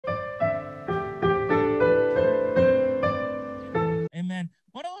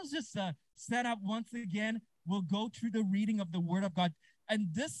let's just set up once again. We'll go through the reading of the Word of God. And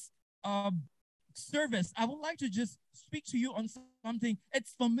this service, I would like to just speak to you on something.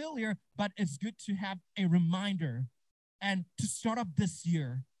 It's familiar, but it's good to have a reminder and to start up this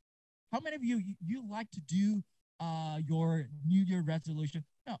year. How many of you like to do your New Year resolution?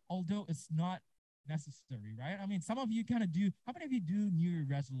 No, although it's not necessary, right? I mean, some of you kind of do. How many of you do New Year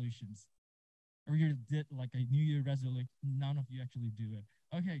resolutions? Or you did like a New Year resolution? None of you actually do it.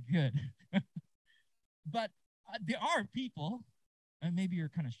 Okay, good. But there are people, and maybe you're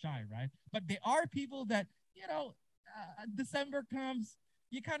kind of shy, right? But there are people that, December comes,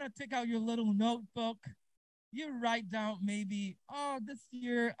 you kind of take out your little notebook, you write down maybe, oh, this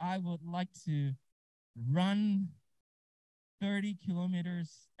year I would like to run 30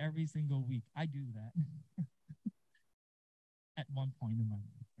 kilometers every single week. I do that at one point in my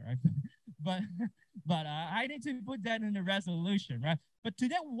life, right? but I need to put that in the resolution, right? But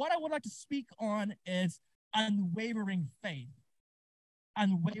today, what I would like to speak on is unwavering faith.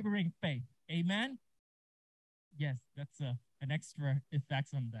 Unwavering faith. Amen? Yes, that's an extra effect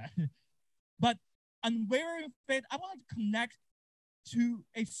on that. But unwavering faith, I want to connect to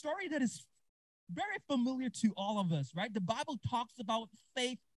a story that is very familiar to all of us, right? The Bible talks about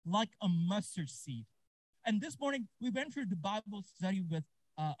faith like a mustard seed. And this morning, we went through the Bible study with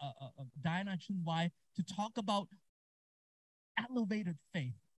Diana Chunwai to talk about elevated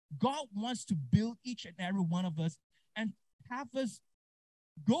faith. God wants to build each and every one of us and have us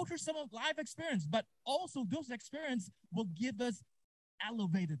go through some of life experience, but also those experiences will give us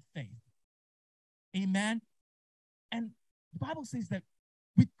elevated faith. Amen. And the Bible says that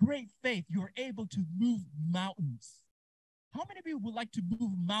with great faith, you're able to move mountains. How many of you would like to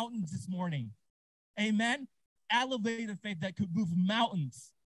move mountains this morning? Amen. Elevated faith that could move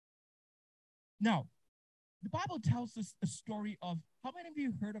mountains. Now, the Bible tells us a story of, how many of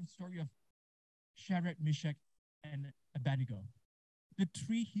you heard of the story of Shadrach, Meshach, and Abednego? The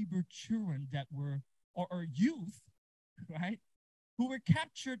three Hebrew children that were, or youth, right, who were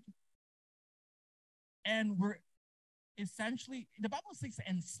captured and were essentially, the Bible says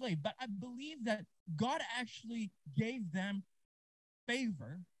enslaved, but I believe that God actually gave them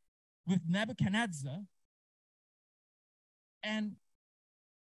favor with Nebuchadnezzar, and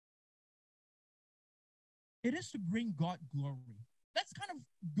it is to bring God glory. Let's kind of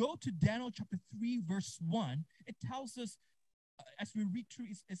go to Daniel chapter 3, verse 1. It tells us, as we read through,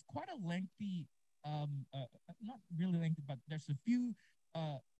 it's quite a lengthy, not really lengthy, but there's a few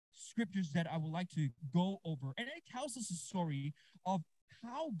scriptures that I would like to go over. And it tells us a story of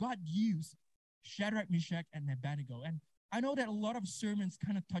how God used Shadrach, Meshach, and Abednego. And I know that a lot of sermons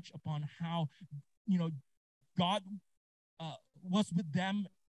kind of touch upon how, God was with them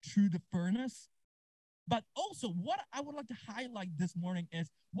through the furnace. But also, what I would like to highlight this morning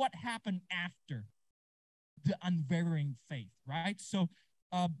is what happened after the unwavering faith, right? So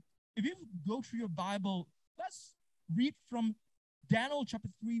if you go through your Bible, let's read from Daniel chapter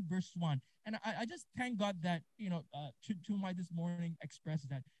 3, verse 1. And I just thank God that, Chumai this morning expressed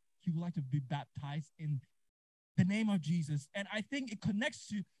that he would like to be baptized in the name of Jesus. And I think it connects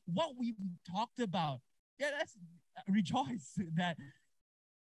to what we talked about. Yeah, let's rejoice that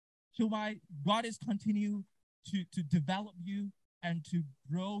Chumai, God is continue to develop you and to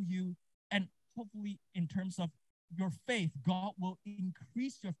grow you. And hopefully in terms of your faith, God will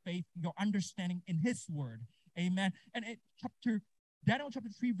increase your faith, your understanding in his word. Amen. And Daniel chapter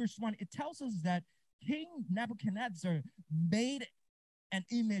 3, verse 1, it tells us that King Nebuchadnezzar made an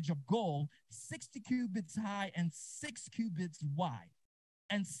image of gold 60 cubits high and 6 cubits wide,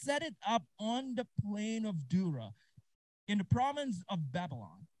 and set it up on the plain of Dura in the province of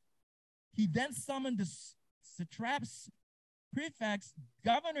Babylon. He then summoned the satraps, prefects,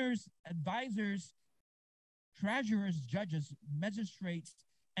 governors, advisors, treasurers, judges, magistrates,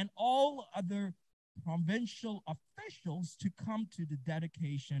 and all other provincial officials to come to the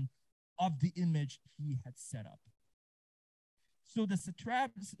dedication of the image he had set up. So the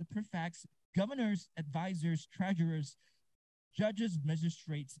satraps, the prefects, governors, advisors, treasurers, judges,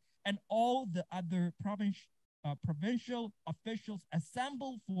 magistrates, and all the other provincial officials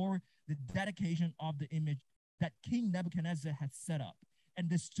assembled for the dedication of the image that King Nebuchadnezzar had set up, and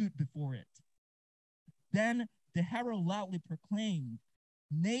they stood before it. Then the herald loudly proclaimed,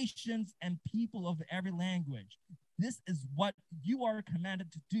 "Nations and people of every language, this is what you are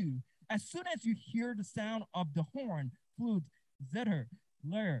commanded to do. As soon as you hear the sound of the horn, flute, zither,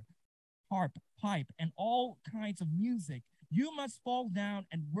 lyre, harp, pipe, and all kinds of music, you must fall down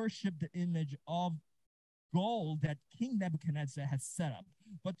and worship the image of gold that King Nebuchadnezzar has set up.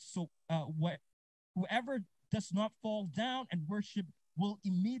 But whoever does not fall down and worship will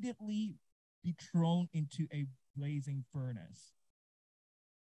immediately be thrown into a blazing furnace.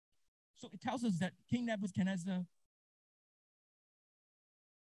 So it tells us that King Nebuchadnezzar,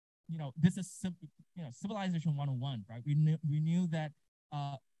 this is civilization 101, right? We knew that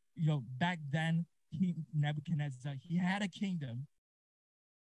back then King Nebuchadnezzar, he had a kingdom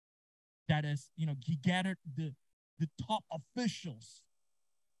that is, he gathered the top officials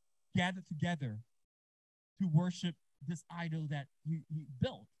gathered together to worship this idol that he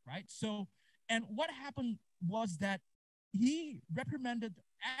built, right? So, and what happened was that he reprimanded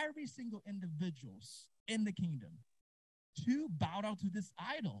every single individuals in the kingdom to bow down to this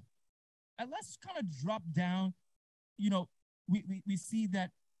idol. And let's kind of drop down, we see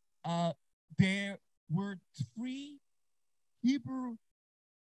that there were 3 Hebrew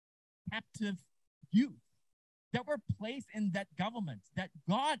captive youth that were placed in that government, that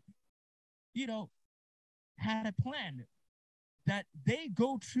God, had a plan that they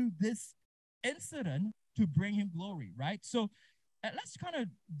go through this incident to bring him glory, right? So let's kind of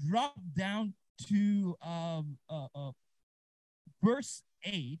drop down to verse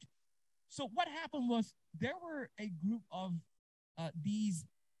 8. So what happened was there were a group of these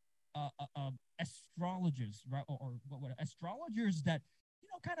astrologers, right? Or what astrologers that,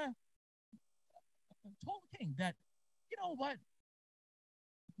 kind of told the king that, what,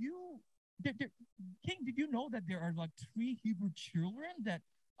 king, did you know that there are like 3 Hebrew children that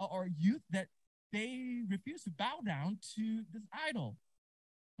or youth that they refuse to bow down to this idol,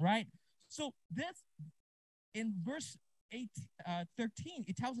 right? So this, in verse 13,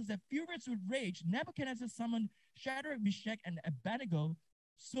 it tells us that furious with rage, Nebuchadnezzar summoned Shadrach, Meshach, and Abednego.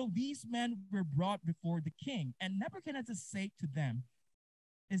 So these men were brought before the king, and Nebuchadnezzar said to them,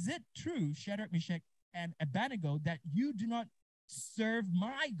 "Is it true, Shadrach, Meshach, and Abednego, that you do not serve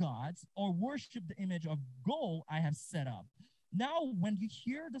my gods or worship the image of gold I have set up? Now, when you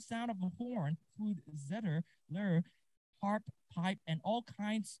hear the sound of a horn, flute, zither, lyre, harp, pipe, and all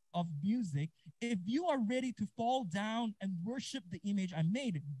kinds of music, if you are ready to fall down and worship the image I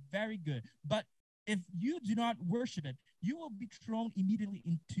made, very good. But if you do not worship it, you will be thrown immediately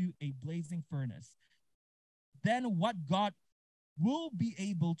into a blazing furnace. Then what God will be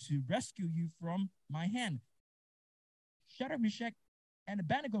able to rescue you from my hand?" Shadrach, Meshach, and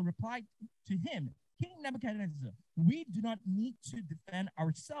Abednego replied to him, "King Nebuchadnezzar, we do not need to defend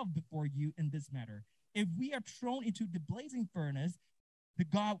ourselves before you in this matter. If we are thrown into the blazing furnace, the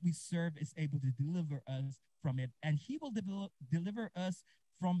God we serve is able to deliver us from it, and he will deliver us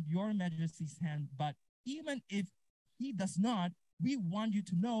from your majesty's hand. But even if he does not, we want you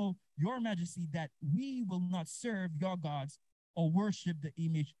to know, your majesty, that we will not serve your gods or worship the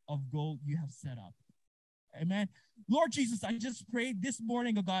image of gold you have set up." Amen. Lord Jesus, I just pray this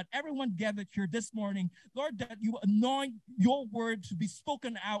morning, oh God, everyone gathered here this morning, Lord, that you anoint your word to be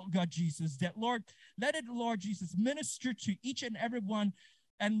spoken out, God Jesus, that, Lord, let it, Lord Jesus, minister to each and every one.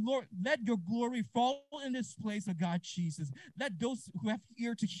 And Lord, let your glory fall in this place, oh God Jesus. Let those who have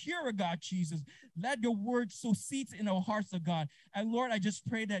ear to hear, oh God Jesus, let your word sow seeds in our hearts, oh God. And Lord, I just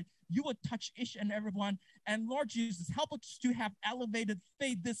pray that you would touch each and every one. And Lord Jesus, help us to have elevated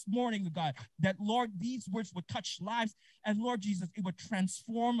faith this morning, oh God, that Lord, these words would touch lives. And Lord Jesus, it would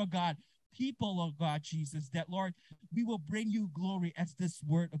transform, oh God, people, oh God Jesus, that Lord, we will bring you glory as this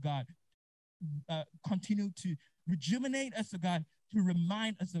word, oh God, continue to rejuvenate us, oh God, to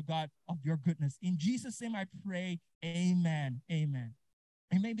remind us, oh God, of your goodness. In Jesus' name I pray, amen, amen.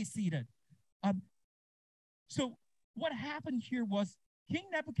 You may be seated. So what happened here was King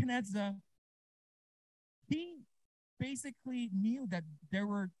Nebuchadnezzar, he basically knew that there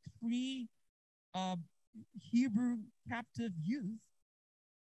were 3 Hebrew captive youth,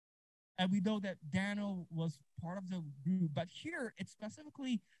 and we know that Daniel was part of the group, but here it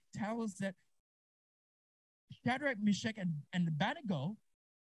specifically tells us that Shadrach, Meshach, and Abednego,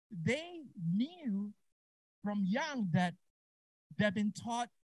 they knew from young that they've been taught,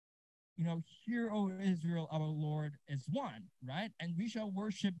 "Hear, O Israel, our Lord is one," right? And we shall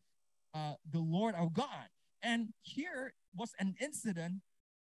worship the Lord our God. And here was an incident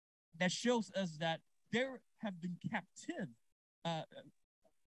that shows us that there have been captive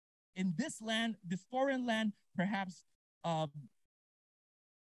in this land, this foreign land, perhaps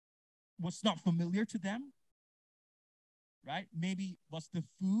was not familiar to them, right? Maybe was the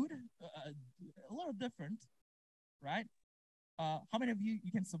food a little different, right? How many of you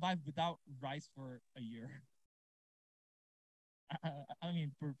can survive without rice for a year? I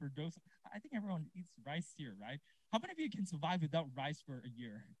mean, for those, I think everyone eats rice here, right? How many of you can survive without rice for a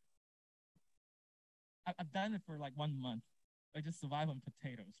year? I've done it for like 1 month. I just survive on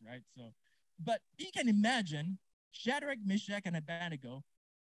potatoes, right? So, but you can imagine Shadrach, Meshach, and Abednego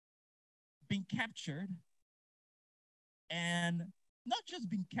being captured, and not just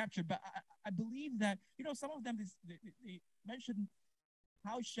being captured, but I believe that, some of them, they mentioned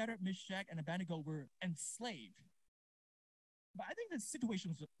how Shadrach, Meshach, and Abednego were enslaved. But I think the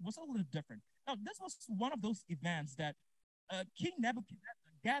situation was a little different. Now, this was one of those events that King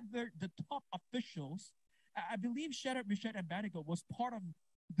Nebuchadnezzar gathered the top officials. I believe Shadrach, Meshach, and Abednego was part of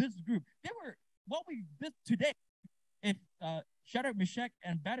this group. They were what we did today. If Shadrach, Meshach,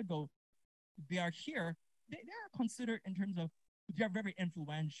 and Abednego, they are here, they are considered in terms of they are very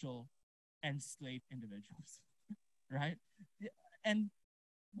influential enslaved individuals, right? And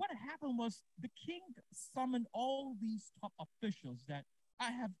what happened was the king summoned all these top officials that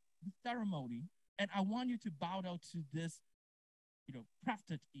I have the ceremony, and I want you to bow down to this,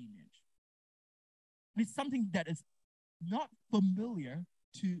 crafted image. It's something that is not familiar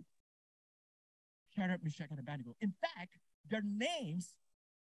to Shadrach, Meshach, and Abednego. In fact, their names,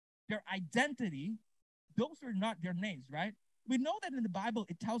 their identity, those are not their names, right? We know that in the Bible,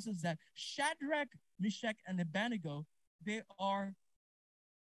 it tells us that Shadrach, Meshach, and Abednego, they are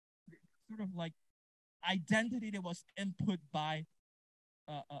sort of like identity that was input by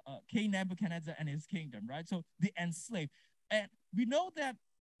King Nebuchadnezzar and his kingdom, right? So the enslaved. And we know that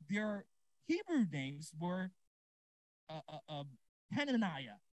their Hebrew names were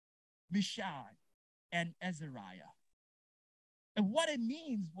Hananiah, Mishael, and Azariah. And what it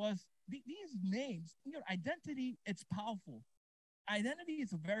means was these names, your identity, it's powerful. Identity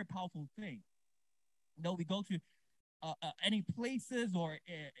is a very powerful thing. We go to any places or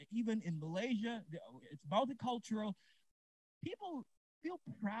even in Malaysia, it's multicultural. People feel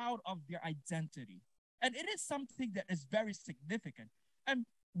proud of their identity. And it is something that is very significant. And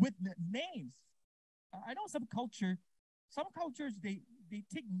with the names, I know some cultures, they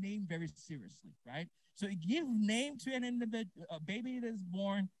take name very seriously, right? So you give name to an individual, a baby that is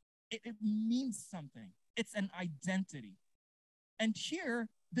born, it means something. It's an identity. And here,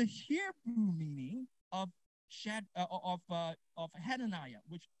 the Hebrew meaning of Hananiah,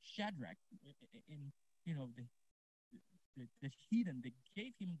 which Shadrach, in the heathen, they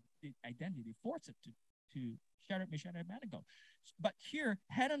gave him the identity, forced it to Shadrach, Meshach, and Abednego. But here,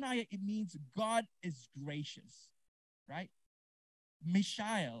 Hananiah, it means God is gracious, right?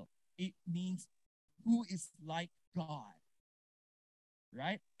 Mishael, it means who is like God,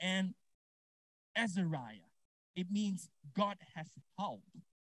 right? And Azariah, it means God has help.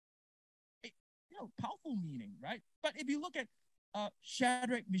 Powerful meaning, right? But if you look at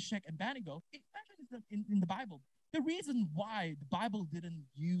Shadrach, Meshach, and Abednego, it mentions in the Bible. The reason why the Bible didn't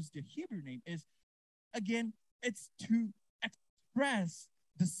use the Hebrew name is, again, it's to express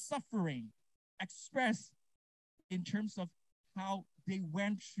the suffering, express in terms of how they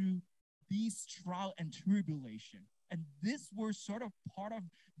went through these trial and tribulation. And this was sort of part of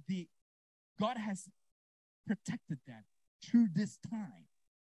God has protected them through this time.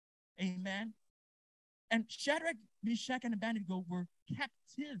 Amen. And Shadrach, Meshach, and Abednego were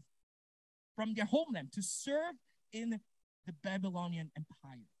captive from their homeland to serve in the Babylonian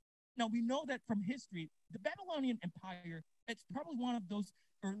Empire. Now, we know that from history, the Babylonian Empire, it's probably one of those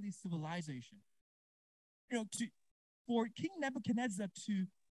early civilizations. For King Nebuchadnezzar to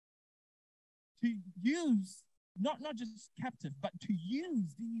use, not just captive, but to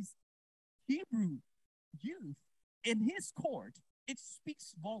use these Hebrew youth in his court, it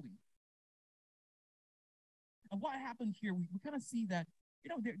speaks volume. And what happened here, we kind of see that,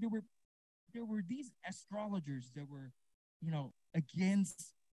 there were these astrologers that were,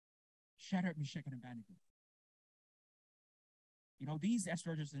 against Shadrach, Meshach, and Abednego. These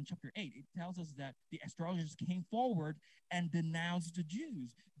astrologers in chapter 8, it tells us that the astrologers came forward and denounced the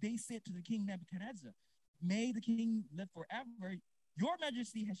Jews. They said to the king Nebuchadnezzar, "May the king live forever. Your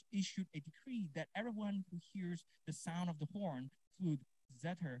majesty has issued a decree that everyone who hears the sound of the horn, flute,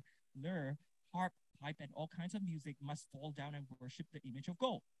 zither, lyre, harp, pipe, and all kinds of music must fall down and worship the image of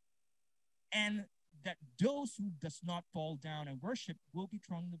gold. And that those who does not fall down and worship will be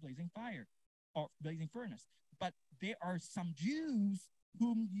thrown in the blazing fire or blazing furnace. But there are some Jews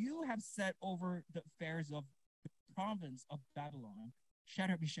whom you have set over the affairs of the province of Babylon,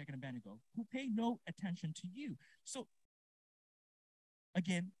 Shadrach, Meshach, and Abednego, who pay no attention to you." So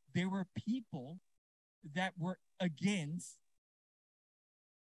again, there were people that were against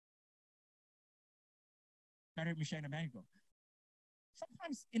Shadrach, Meshach, and Abednego.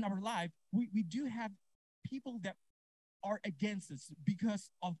 Sometimes in our life, we do have people that are against us because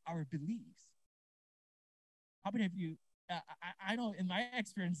of our beliefs. How many of you, I know in my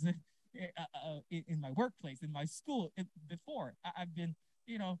experience in my workplace, in my school, before, I've been,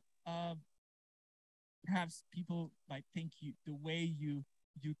 perhaps people might think the way you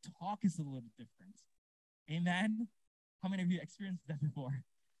talk is a little different. Amen. How many of you experienced that before?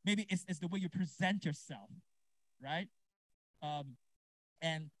 Maybe it's the way you present yourself, right? Um,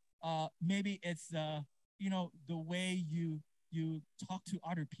 and maybe it's the way you talk to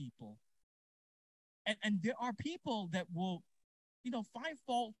other people. And there are people that will find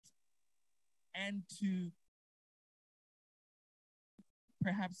fault and to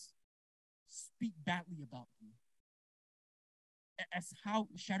perhaps speak badly about you. As how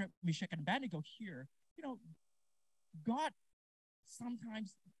Shadrach, Meshach, and Abednego here, God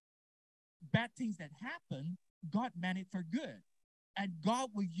sometimes bad things that happen, God meant it for good. And God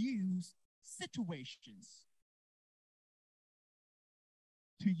will use situations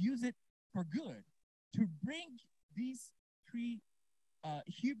to use it for good, to bring these three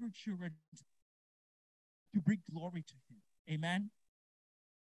Hebrew children to bring glory to him. Amen.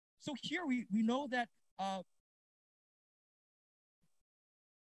 So here we know that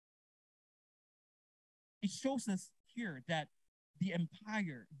it shows us here that the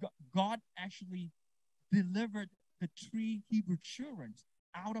empire, God actually delivered the three Hebrew children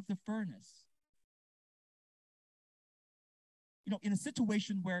out of the furnace. In a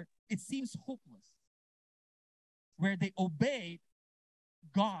situation where it seems hopeless, where they obeyed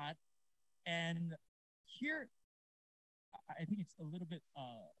God, and here I think it's a little bit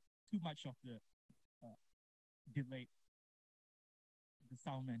too much of the delay. The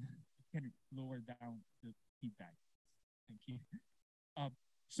sound man can lower down the feedback. Thank you.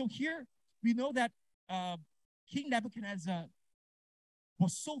 So here we know that King Nebuchadnezzar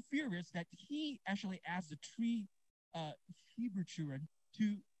was so furious that he actually asked the three Hebrew children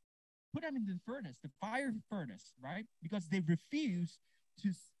to put them in the furnace, the fire furnace, right? Because they refused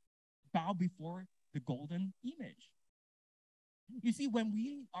to bow before the golden image. You see, when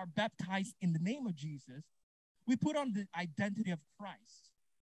we are baptized in the name of Jesus, we put on the identity of Christ.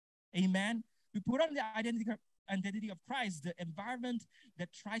 Amen. We put on the identity of Christ, the environment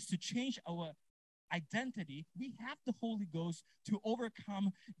that tries to change our identity. We have the Holy Ghost to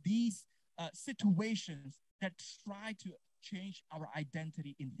overcome these situations that try to change our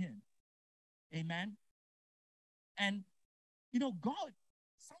identity in him. Amen. And God,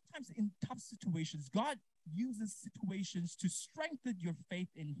 sometimes in tough situations, God uses situations to strengthen your faith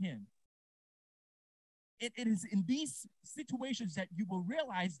in him. It is in these situations that you will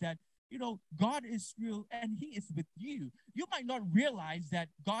realize that God is real and he is with you. You might not realize that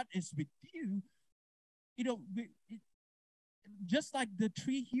God is with you. Just like the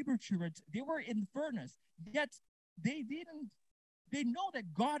three Hebrew children, they were in the furnace, yet they know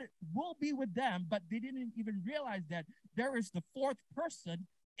that God will be with them, but they didn't even realize that there is the fourth person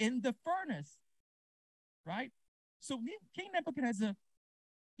in the furnace, right? So King Nebuchadnezzar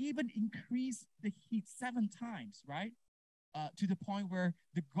even increased the heat 7 times, right? To the point where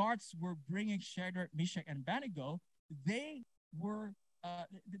the guards were bringing Shadrach, Meshach, and Abednego. They were,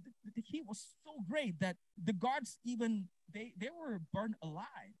 the heat was so great that the guards even, they were burned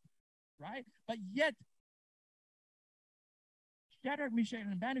alive, right? But yet, Shadrach, Meshach,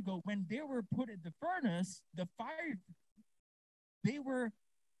 and Abednego, when they were put in the furnace, the fire, they were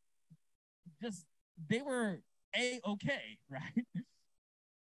A-okay, right?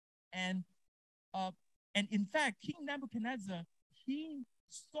 And in fact, King Nebuchadnezzar, he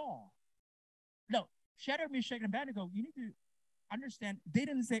saw. No, Shadrach, Meshach, and Abednego, you need to understand, they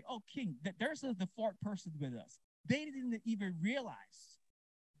didn't say, oh, king, that there's the fourth person with us. They didn't even realize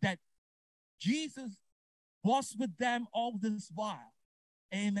that Jesus was with them all this while.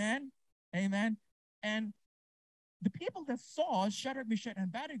 Amen. Amen. And the people that saw Shadrach, Meshach, and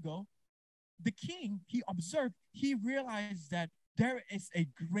Abednego, the king, he observed, he realized that there is a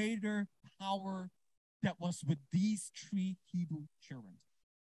greater power that was with these three Hebrew children.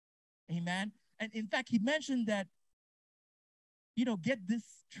 Amen. And in fact, he mentioned that, get these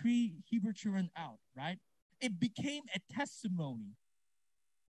three Hebrew children out, right? It became a testimony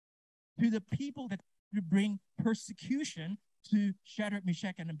to the people that would bring persecution to Shadrach,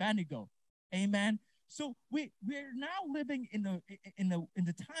 Meshach, and Abednego. Amen. So we're now living in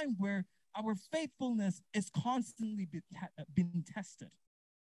the time where our faithfulness is constantly being tested.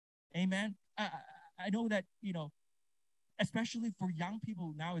 Amen. I know that, especially for young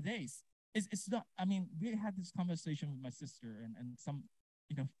people nowadays, it's not, we had this conversation with my sister and some,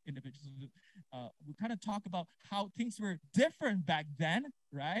 individuals. We kind of talk about how things were different back then,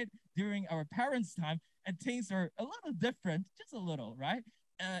 right? During our parents' time, and things are a little different, just a little, right?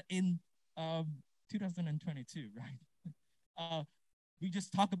 In 2022, right? We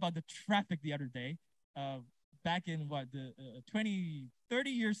just talked about the traffic the other day. back in the 20, 30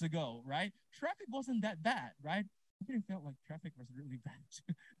 years ago, right? Traffic wasn't that bad, right? I didn't feel like traffic was really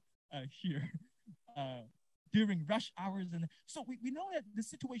bad here during rush hours. And so we know that the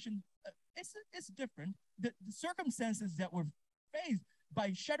situation is different. The circumstances that were faced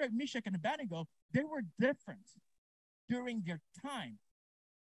by Shadrach, Meshach, and Abednego, they were different during their time,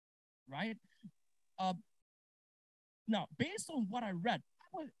 right? Uh, Now, based on what I read, I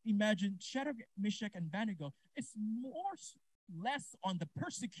would imagine Shadrach, Meshach, and Abednego is less on the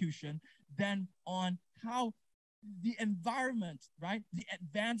persecution than on how the environment, right, the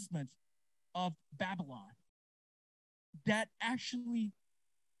advancement of Babylon that actually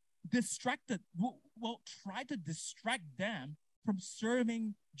tried to distract them from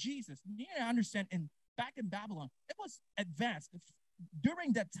serving Jesus. You need to understand, back in Babylon, it was advanced.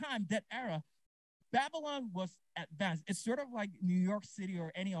 During that time, that era, Babylon was advanced. It's sort of like New York City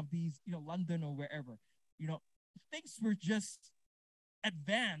or any of these, London or wherever. Things were just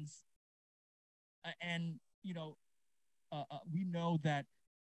advanced, and we know that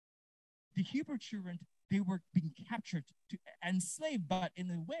the Hebrew children, they were being captured to enslaved, but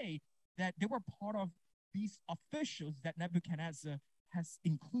in a way that they were part of these officials that Nebuchadnezzar has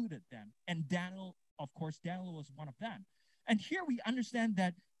included them. And Daniel, of course, Daniel was one of them. And here we understand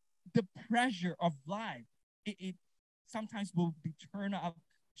that the pressure of life, it sometimes will be turned up,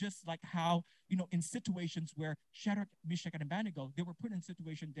 just like how, in situations where Shadrach, Meshach, and Abednego, they were put in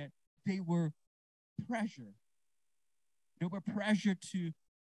situations that they were pressured. They were pressured to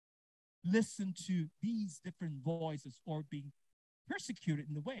listen to these different voices or being persecuted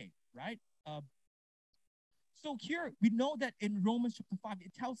in a way, right? So here we know that in Romans chapter 5,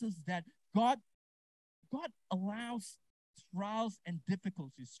 it tells us that God allows trials and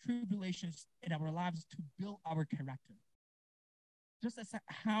difficulties, tribulations in our lives to build our character. Just as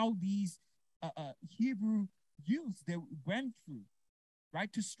how these Hebrew youths, they went through,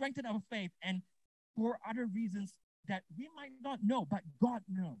 right, to strengthen our faith, and for other reasons that we might not know, but God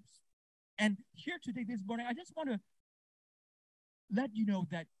knows. And here today, this morning, I just want to let you know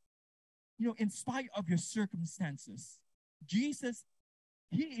that, in spite of your circumstances, Jesus,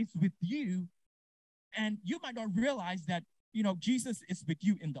 he is with you, and you might not realize that, Jesus is with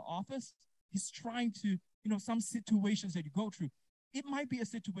you in the office. He's trying to, some situations that you go through, it might be a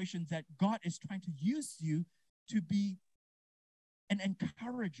situation that God is trying to use you to be an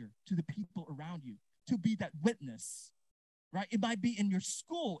encourager to the people around you, to be that witness, right? It might be in your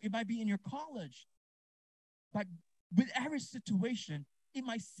school, it might be in your college, but with every situation, it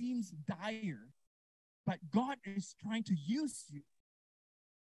might seem dire, but God is trying to use you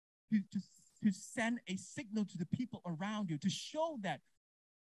to send a signal to the people around you, to show that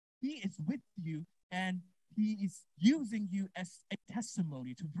he is with you and he is using you as a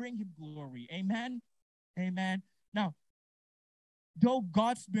testimony to bring him glory. Amen? Amen. Now, though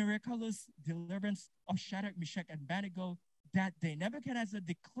God's miraculous deliverance of Shadrach, Meshach, and Abednego that day, Nebuchadnezzar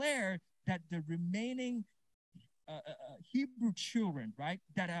declared that the remaining Hebrew children, right,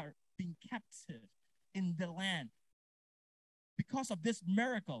 that are being captive in the land, because of this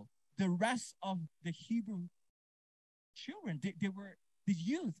miracle, the rest of the Hebrew children, the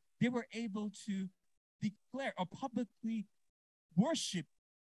youth, they were able to declare or publicly worship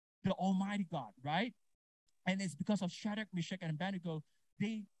the Almighty God, right? And it's because of Shadrach, Meshach, and Abednego,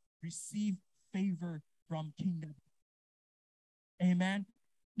 they received favor from King Nebuchadnezzar. Amen.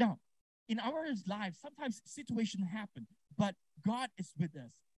 Now, in our lives, sometimes situations happen, but God is with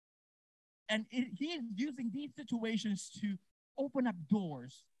us. And he is using these situations to open up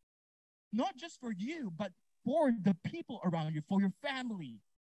doors, not just for you, but for the people around you, for your family,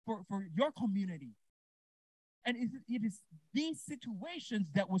 for your community. And it is these situations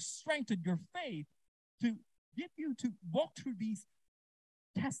that will strengthen your faith to give you to walk through these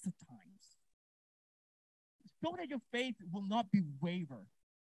tested times, so that your faith will not be waver.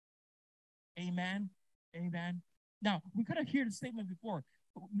 Amen. Amen. Now, we could have heard the statement before.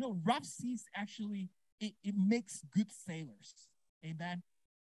 Rough seas actually, it makes good sailors. Amen.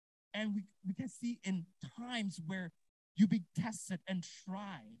 And we can see in times where you be tested and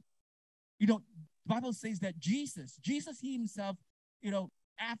tried. The Bible says that Jesus, he himself,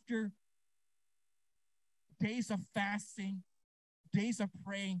 after days of fasting, days of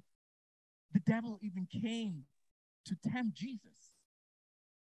praying, the devil even came to tempt Jesus.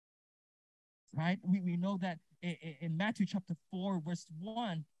 Right? We know that in Matthew chapter 4, verse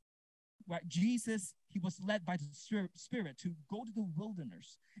 1, right, Jesus, he was led by the Spirit to go to the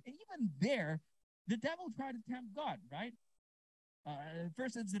wilderness. And even there, the devil tried to tempt God, right?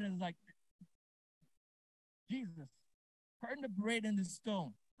 First incident is like, Jesus, turn the bread into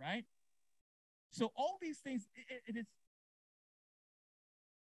stone, right? So all these things, it is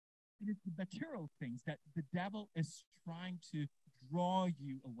the material things that the devil is trying to draw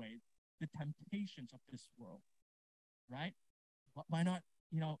you away, the temptations of this world, right? Why not,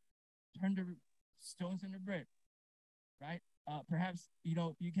 turn the stones into bread, right? Perhaps,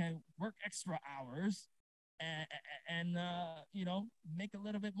 you can work extra hours and make a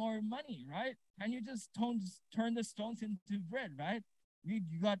little bit more money, right? And you just turn the stones into bread, right?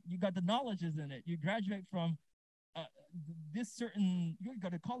 You got the knowledges in it. You graduate from uh, you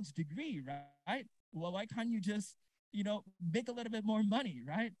got a college degree, right? Well, why can't you just, make a little bit more money,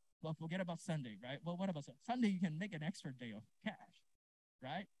 right? Well, forget about Sunday, right? Well, what about Sunday? You can make an extra day of cash,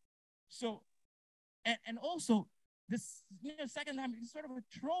 right? So, and also this, second time, it's sort of a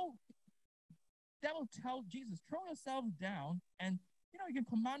troll. Devil tell Jesus, throw yourself down, and you can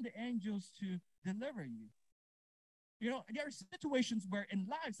command the angels to deliver you. There are situations where in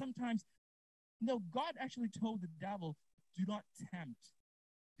life sometimes, God actually told the devil, do not tempt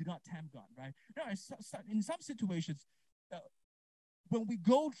God, right? In some situations, when we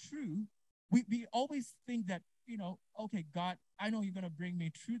go through, we always think that, okay, God, I know you're going to bring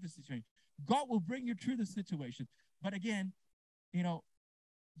me through the situation. God will bring you through the situation. But again, you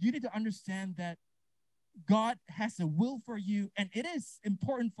need to understand that God has a will for you, and it is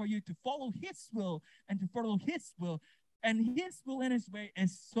important for you to follow his will and to follow his will. And his will and his way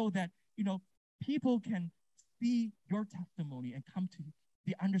is so that, people can see your testimony and come to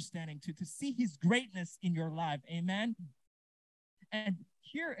the understanding to see his greatness in your life. Amen. And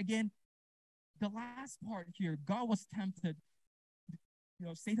here again, the last part here, God was tempted.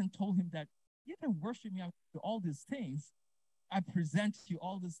 Satan told him that you can worship me to all these things. I present you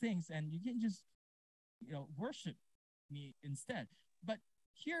all these things, and you can just, worship me instead. But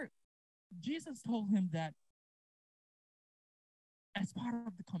here, Jesus told him that as part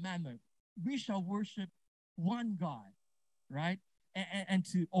of the commandment, we shall worship one God, right? And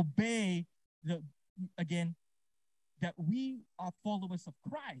to obey again, that we are followers of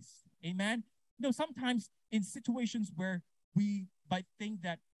Christ. Amen. Sometimes in situations where we might think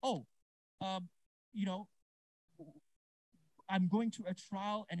that, um, you know, I'm going through a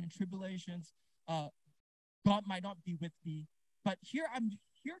trial and in tribulations, God might not be with me. But here I'm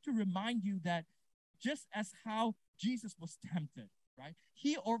here to remind you that just as how Jesus was tempted, right?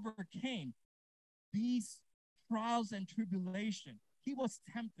 He overcame these trials and tribulation. He was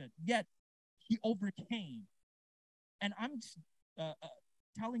tempted, yet he overcame. And I'm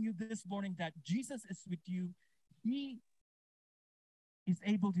telling you this morning that Jesus is with you. He is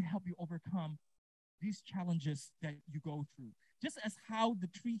able to help you overcome these challenges that you go through. Just as how the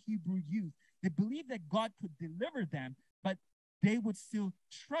three Hebrew youth, they believed that God could deliver them, but they would still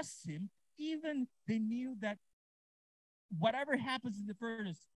trust him, even they knew that whatever happens in the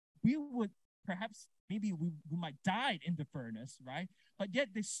furnace, we would perhaps, maybe we might die in the furnace, right? But yet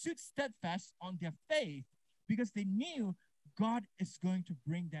they stood steadfast on their faith because they knew God is going to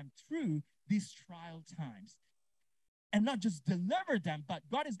bring them through these trial times. And not just deliver them, but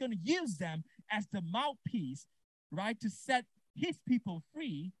God is going to use them as the mouthpiece, right, to set his people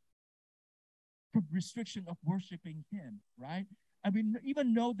free from restriction of worshiping him, right? And we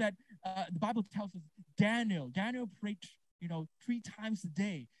even know that the Bible tells us Daniel prayed, 3 times a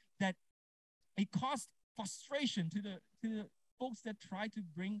day, that it caused frustration to the folks that tried to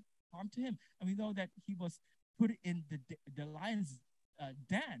bring harm to him. And we know that he was put in the lion's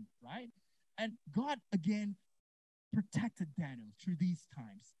den, right? And God again protected Daniel through these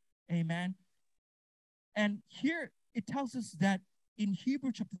times. Amen. And here it tells us that in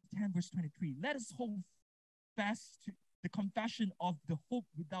Hebrews chapter 10, verse 23, let us hold fast to the confession of the hope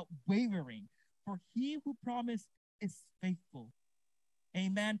without wavering, for he who promised is faithful.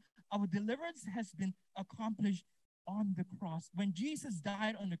 Amen. Our deliverance has been accomplished on the cross. When Jesus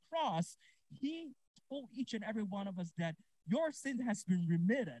died on the cross, he told each and every one of us that your sin has been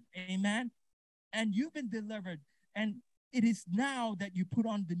remitted. Amen. And you've been delivered. And it is now that you put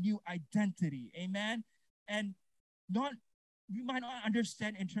on the new identity. Amen. And you might not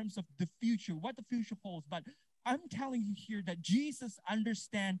understand in terms of the future, what the future holds, but I'm telling you here that Jesus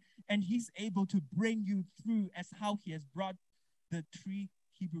understands and he's able to bring you through as how he has brought the 3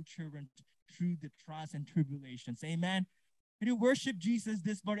 Hebrew children through the trials and tribulations. Amen. If you worship Jesus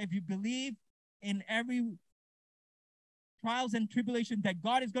this morning, if you believe in every trials and tribulation that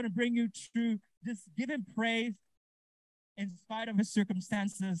God is going to bring you through, just give him praise in spite of his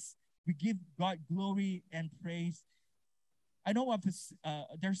circumstances. We give God glory and praise. I know of this,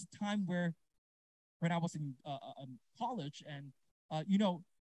 there's a time where when I was in college and,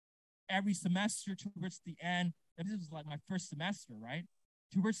 every semester towards the end, and this was like my first semester, right?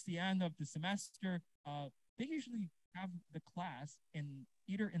 towards the end of the semester, they usually have the class in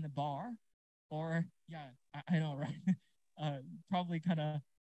either in the bar or yeah, I know, right? Probably kind of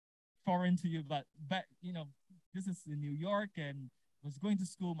foreign to you, but this is in New York and was going to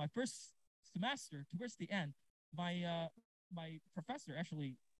school. My first semester, towards the end, my professor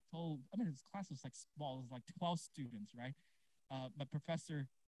actually told. I mean, his class was like small. It was like 12 students, right? My professor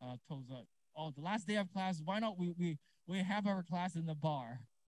told us, "Oh, the last day of class, why not we have our class in the bar?"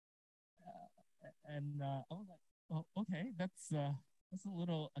 And I was like, "Oh, okay, that's a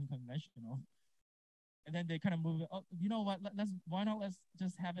little unconventional." And then they kind of move it. Oh, you know what? Let's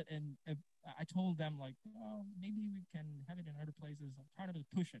just have it in. If, I told them like, oh, maybe we can have it in other places. I'm trying to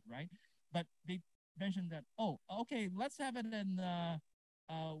push it, right? But they mentioned that, oh, okay, let's have it in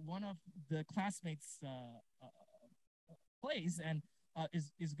one of the classmates' place, and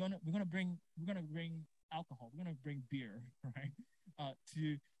we're gonna bring alcohol. We're gonna bring beer, right?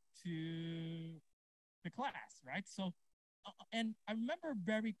 To the class, right? So, and I remember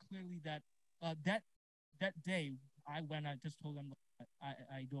very clearly that that day I went. I just told them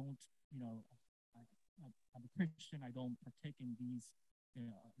I don't, you know, I, I'm a Christian. I don't partake in these. You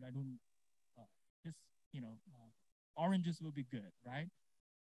know, I don't. Just oranges will be good, right?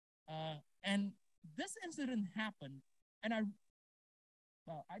 And this incident happened, and I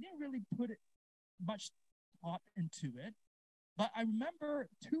didn't really put much thought into it, but I remember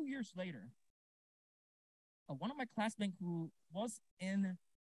 2 years later, one of my classmates who was in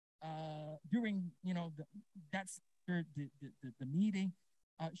during that's the meeting,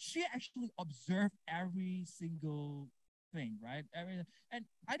 she actually observed every single thing, right? And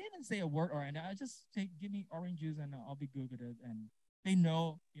I didn't say a word or anything. I just say, give me orange juice and I'll be good with it. And they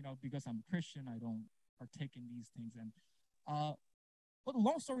know, because I'm Christian, I don't partake in these things. And but the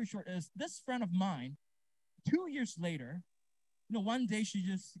long story short is, this friend of mine, 2 years later, one day she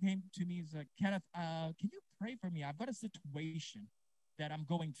just came to me and was like, Kenneth, can you pray for me? I've got a situation that I'm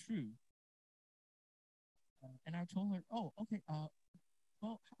going through. And I told her, oh, okay.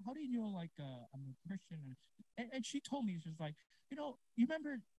 Well, how do you know, like, I'm a Christian? And she told me, she's like, you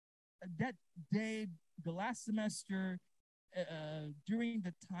remember that day, the last semester, during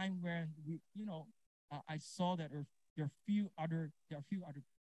the time when I saw that there are a few other,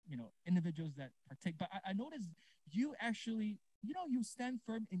 individuals that partake. But I noticed you actually, you stand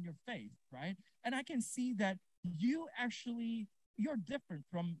firm in your faith, right? And I can see that you're different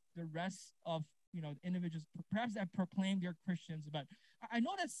from the rest of individuals perhaps that proclaim they're Christians, but I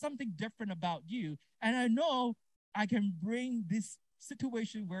know there's something different about you, and I know I can bring this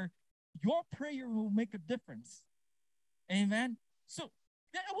situation where your prayer will make a difference. Amen. So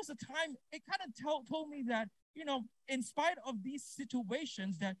that was a time it kind of told me that in spite of these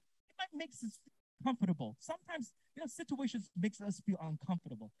situations, that it might make us comfortable. Sometimes situations makes us feel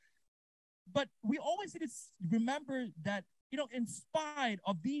uncomfortable, but we always need to remember that in spite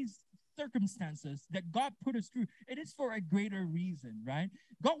of these circumstances that God put us through, it is for a greater reason, right?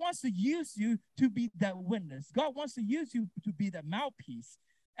 God wants to use you to be that witness. God wants to use you to be that mouthpiece.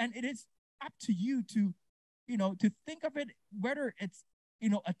 And it is up to you to, to think of it, whether it's,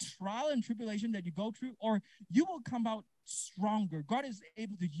 a trial and tribulation that you go through, or you will come out stronger. God is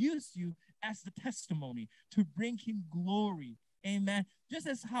able to use you as the testimony to bring him glory. Amen. Just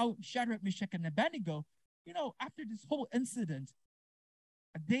as how Shadrach, Meshach, and Abednego, after this whole incident,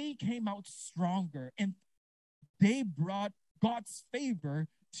 they came out stronger and they brought God's favor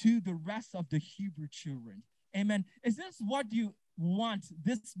to the rest of the Hebrew children. Amen. Is this what you want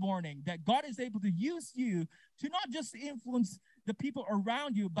this morning? That God is able to use you to not just influence the people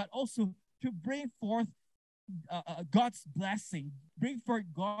around you, but also to bring forth God's blessing, bring forth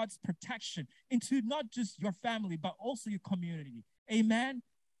God's protection into not just your family, but also your community. Amen.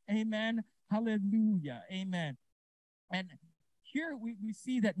 Amen. Hallelujah. Amen. And here we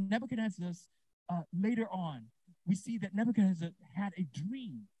see that Nebuchadnezzar, later on, we see that Nebuchadnezzar had a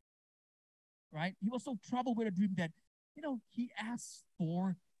dream, right? He was so troubled with a dream that, he asked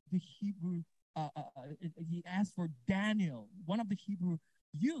for the Hebrew, he asked for Daniel, one of the Hebrew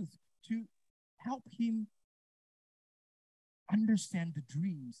youth, to help him understand the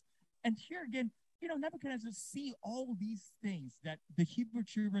dreams. And here again, Nebuchadnezzar see all these things that the Hebrew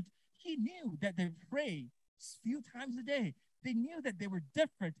children, he knew that they pray a few times a day. They knew that they were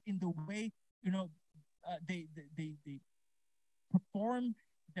different in the way, they perform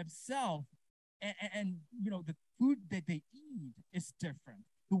themselves, and the food that they eat is different.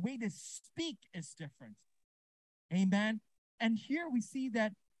 The way they speak is different. Amen. And here we see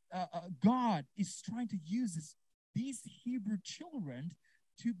that God is trying to use these Hebrew children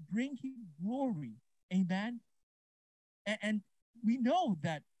to bring him glory. Amen. And we know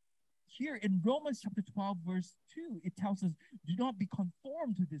that here in Romans chapter 12, verse 2, it tells us, do not be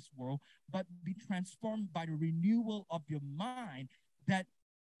conformed to this world, but be transformed by the renewal of your mind, that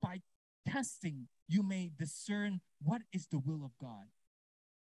by testing you may discern what is the will of God,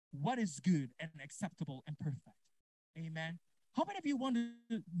 what is good and acceptable and perfect. Amen. How many of you want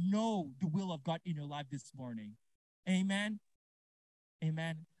to know the will of God in your life this morning? Amen.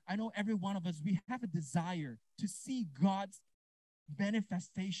 Amen. I know every one of us, we have a desire to see God's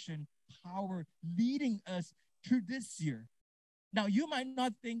manifestation power leading us through this year. Now, you might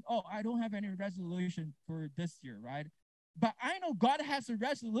not think, oh, I don't have any resolution for this year, right? But I know God has a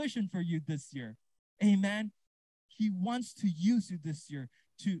resolution for you this year. Amen. He wants to use you this year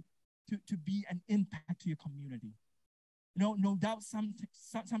to be an impact to your community. No doubt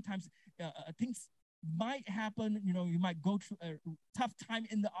sometimes things might happen. You might go through a tough time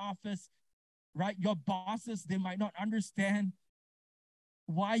in the office, right? Your bosses, they might not understand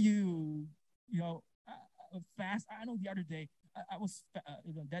why you fast. I know the other day I was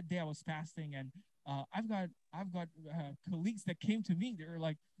that day I was fasting, and I've got colleagues that came to me. They were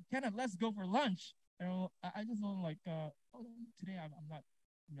like, Kenneth, let's go for lunch. And I just was like, today I'm not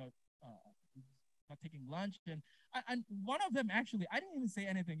not taking lunch. And one of them, actually, I didn't even say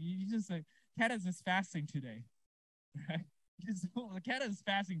anything. You just like, Kenneth is fasting today, right? Kenneth is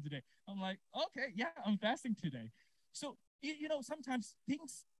fasting today. I'm like, okay, yeah, I'm fasting today. So sometimes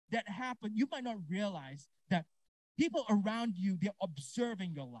things that happen, you might not realize that people around you, they're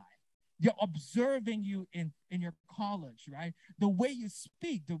observing your life. They're observing you in your college, right? The way you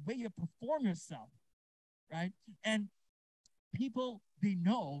speak, the way you perform yourself, right? And people, they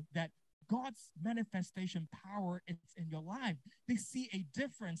know that God's manifestation power is in your life. They see a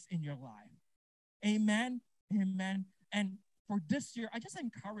difference in your life. Amen. Amen. And for this year, I just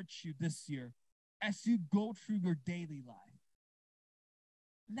encourage you this year, as you go through your daily life,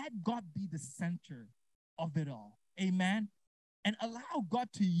 let God be the center of it all. Amen. And allow God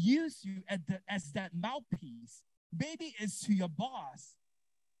to use you as that mouthpiece. Maybe it's to your boss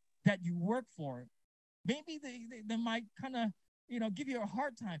that you work for. Maybe they might kind of, give you a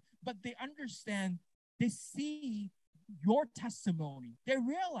hard time, but they understand, they see your testimony. They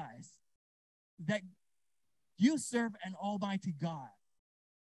realize that you serve an almighty God.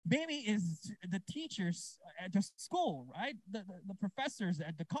 Maybe it's the teachers at the school, right? The professors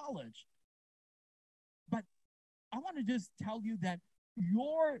at the college. But I want to just tell you that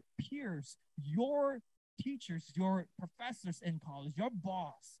your peers, your teachers, your professors in college, your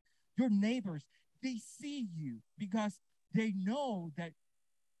boss, your neighbors, they see you because they know that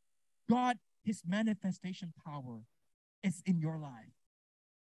God, his manifestation power is in your life.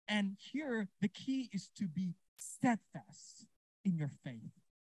 And here, the key is to be steadfast in your faith.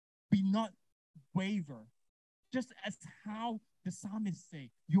 Be not waver. Just as how the psalmists say,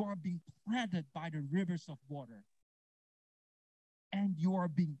 you are being planted by the rivers of water. And you are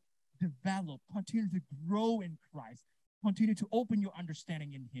being developed. Continue to grow in Christ. Continue to open your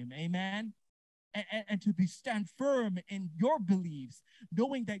understanding in him. Amen. And to be stand firm in your beliefs,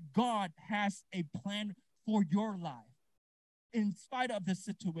 knowing that God has a plan for your life. In spite of the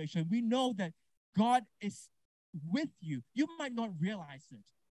situation, we know that God is with you. You might not realize it.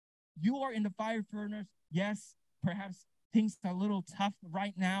 You are in the fire furnace. Yes, perhaps things are a little tough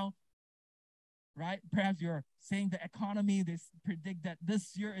right now, right? Perhaps you're saying the economy, they predict that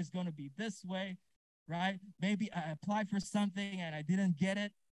this year is going to be this way, right? Maybe I applied for something and I didn't get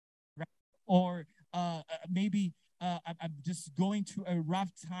it, right? Or maybe I'm just going through a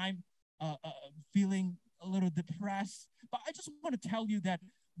rough time, feeling a little depressed. But I just want to tell you that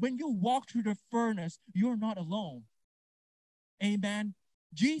when you walk through the furnace, you're not alone. Amen.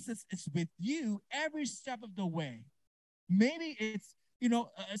 Jesus is with you every step of the way. Maybe it's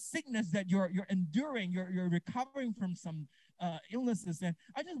a sickness that you're enduring, you're recovering from some illnesses, and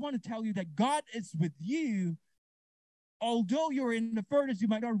I just want to tell you that God is with you. Although you're in the furnace, you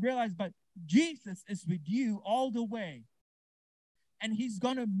might not realize, but Jesus is with you all the way, and he's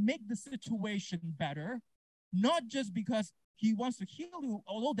gonna make the situation better, not just because he wants to heal you,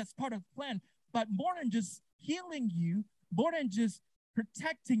 although that's part of the plan, but more than just healing you, more than just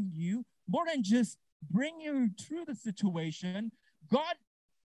protecting you, more than just bringing you through the situation. God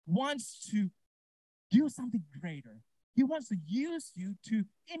wants to do something greater. He wants to use you to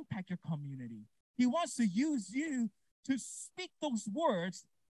impact your community. He wants to use you to speak those words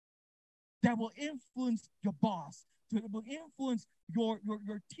that will influence your boss, that will influence your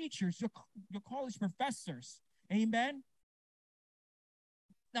teachers, your college professors. Amen?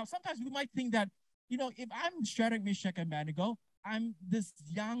 Now, sometimes we might think that, if I'm Shadrach, Meshach, and Abednego, I'm this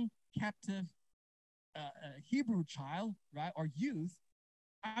young captive Hebrew child, right, or youth,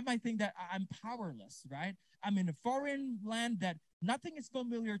 I might think that I'm powerless, right? I'm in a foreign land that nothing is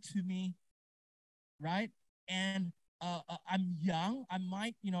familiar to me, right? And I'm young. I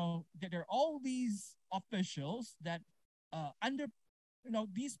might, there are all these officials that under,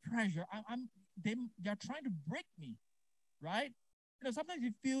 these pressure, they're trying to break me, right? Sometimes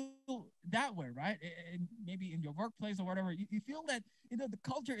you feel that way, right? Maybe in your workplace or whatever, you feel that, the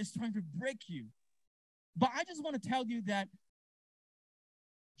culture is trying to break you. But I just want to tell you that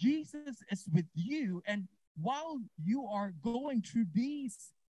Jesus is with you. And while you are going through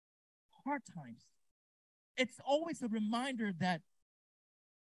these hard times, it's always a reminder that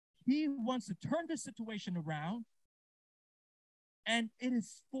he wants to turn the situation around, and it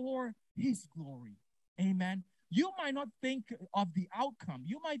is for his glory. Amen. You might not think of the outcome.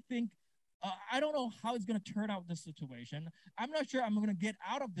 You might think, I don't know how it's going to turn out this situation. I'm not sure I'm going to get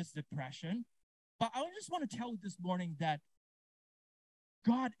out of this depression. But I just want to tell you this morning that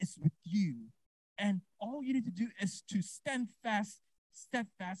God is with you. And all you need to do is to stand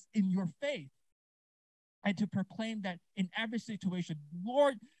steadfast in your faith, and to proclaim that in every situation,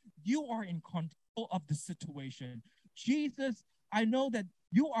 Lord, you are in control of the situation. Jesus, I know that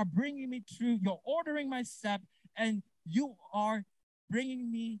you are bringing me through. You're ordering my step, and you are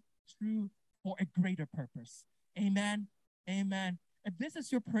bringing me through for a greater purpose. Amen. Amen. If this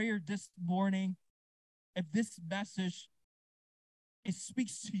is your prayer this morning, if this message, it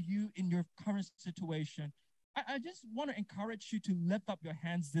speaks to you in your current situation, I just want to encourage you to lift up your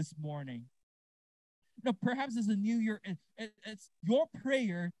hands this morning. Perhaps it's a new year. It's your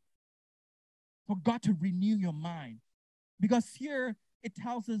prayer for God to renew your mind. Because here it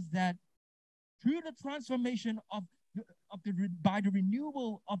tells us that through the transformation by the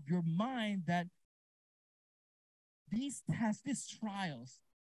renewal of your mind, that these tests, these trials,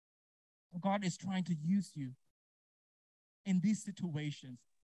 God is trying to use you in these situations.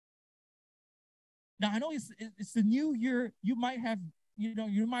 Now, I know it's a new year. You might have,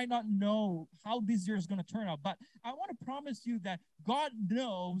 you might not know how this year is going to turn out, but I want to promise you that God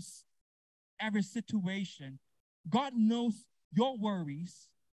knows every situation. God knows your worries,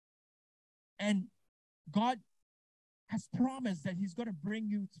 and God has promised that he's going to bring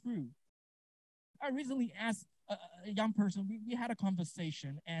you through. I recently asked a young person, we had a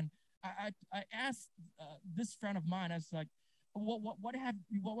conversation, and I asked this friend of mine, I was like, what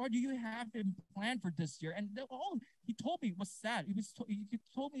do you have in plan for this year? And all he told me was sad. He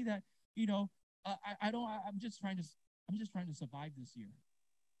told me that, I'm just trying to survive this year.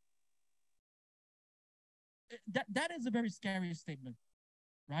 That is a very scary statement,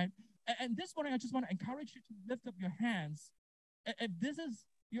 right? And this morning, I just want to encourage you to lift up your hands. If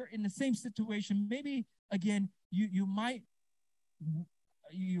you're in the same situation, maybe again, you're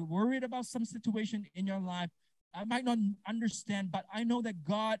worried about some situation in your life. I might not understand, but I know that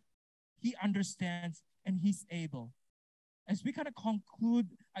God, he understands and he's able. As we kind of conclude,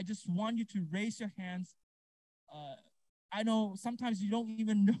 I just want you to raise your hands. I know sometimes you don't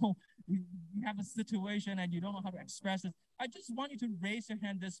even know you have a situation and you don't know how to express it. I just want you to raise your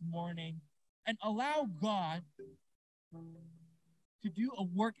hand this morning and allow God to do a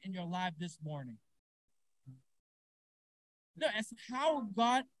work in your life this morning. As how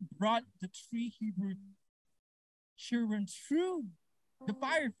God brought the 3 Hebrew children through the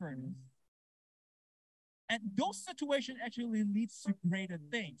fire furnace. And those situations actually leads to greater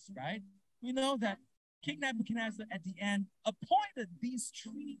things, right? We know that King Nebuchadnezzar at the end appointed these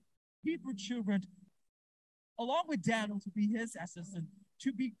 3 Hebrew children along with Daniel to be his assistant,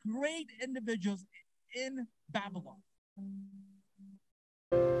 to be great individuals in Babylon.